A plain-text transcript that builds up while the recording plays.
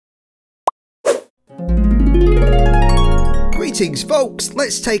Greetings folks,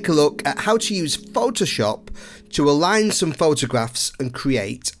 let's take a look at how to use Photoshop to align some photographs and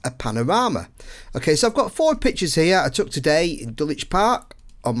create a panorama. Okay, so I've got 4 pictures here I took today in Dulwich Park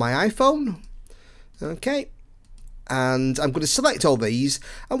on my iPhone. Okay, and I'm going to select all these,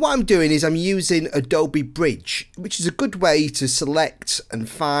 and what I'm doing is I'm using Adobe Bridge, which is a good way to select and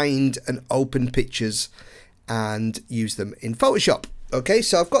find and open pictures and use them in Photoshop. Okay,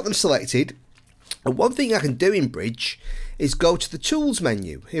 so I've got them selected. And one thing I can do in Bridge is go to the Tools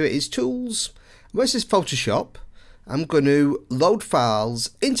menu. Here it is, Tools. Where it says Photoshop, I'm going to load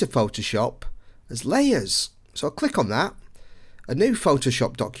files into Photoshop as layers. So I'll click on that. A new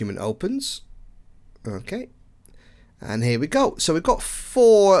Photoshop document opens. Okay. And here we go. So we've got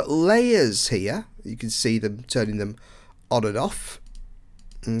 4 layers here. You can see them turning them on and off.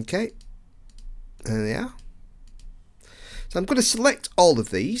 Okay. There they are. So I'm going to select all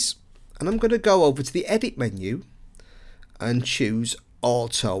of these. And I'm going to go over to the Edit menu and choose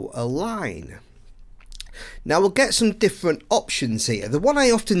Auto Align. Now we'll get some different options here. The one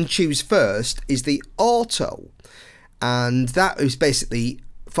I often choose first is the Auto, and that is basically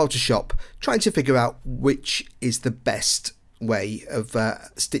Photoshop trying to figure out which is the best way of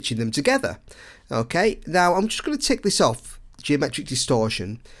stitching them together. Okay, now I'm just going to tick this off, geometric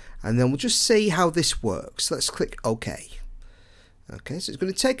distortion, and then we'll just see how this works. Let's click OK. Okay, so it's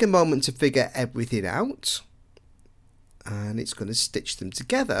going to take a moment to figure everything out, and it's going to stitch them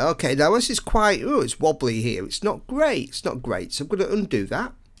together. Okay, now this is quite, it's wobbly here. It's not great. It's not great. So I'm going to undo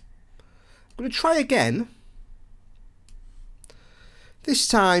that. I'm going to try again. This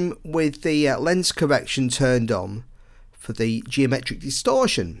time with the lens correction turned on for the geometric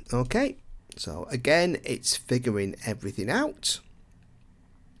distortion. Okay, so again, it's figuring everything out.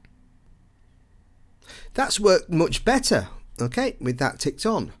 That's worked much better. Okay, with that ticked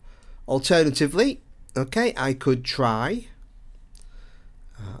on. Alternatively, okay, I could try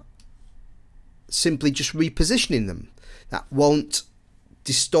simply just repositioning them. That won't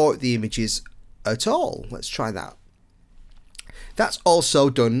distort the images at all. Let's try that. That's also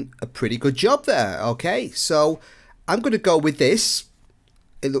done a pretty good job there. Okay, so I'm going to go with this.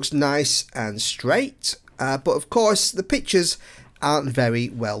 It looks nice and straight, but of course the pictures aren't very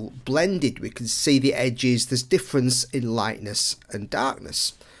well blended. We can see the edges, there's difference in lightness and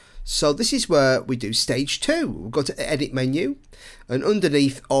darkness. So this is where we do stage 2. We'll go to the Edit menu, and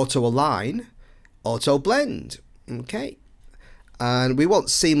underneath Auto Align, Auto Blend. Okay, and we want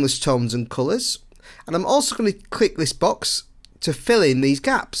seamless tones and colours, and I'm also going to click this box to fill in these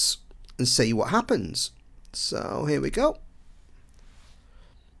gaps and see what happens. So here we go.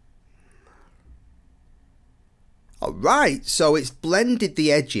 Alright, so it's blended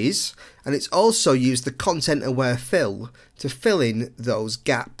the edges, and it's also used the content aware fill to fill in those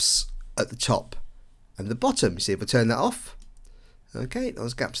gaps at the top and the bottom. See if I turn that off. Okay,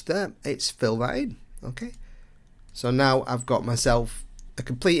 those gaps there, it's filled that in. Okay, so now I've got myself a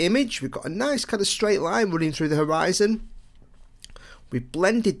complete image. We've got a nice kind of straight line running through the horizon. We've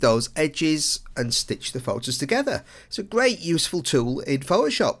blended those edges and stitched the photos together. It's a great useful tool in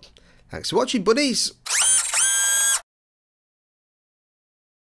Photoshop. Thanks for watching, buddies.